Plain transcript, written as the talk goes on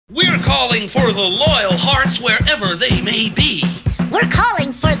calling for the loyal hearts wherever they may be. We're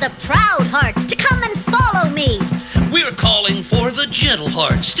calling for the proud hearts to come and follow me. We're calling for the gentle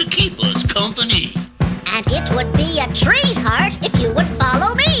hearts to keep us company. And it would be a treat, heart, if you would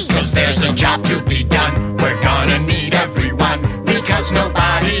follow me. 'Cause there's a job to be done. We're gonna need everyone, because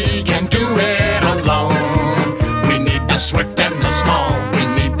nobody can do it alone. We need the swift and the small, we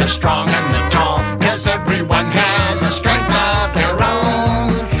need the strong and the tall, 'cause everyone has the strength of their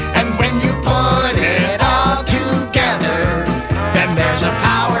own. And when you put it all together, then there's a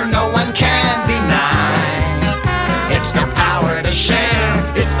power no one can deny. It's the power to share,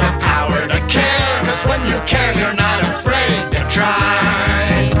 it's the power to care, 'cause when you care you're not afraid to try.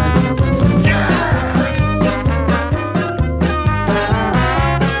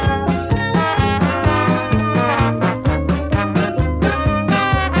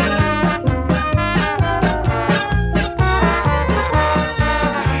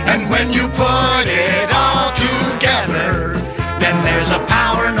 And when you put it all together, then there's a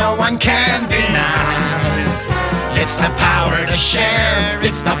power no one can deny. It's the power to share,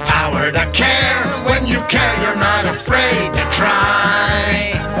 it's the power to care. When you care, you're not afraid to try.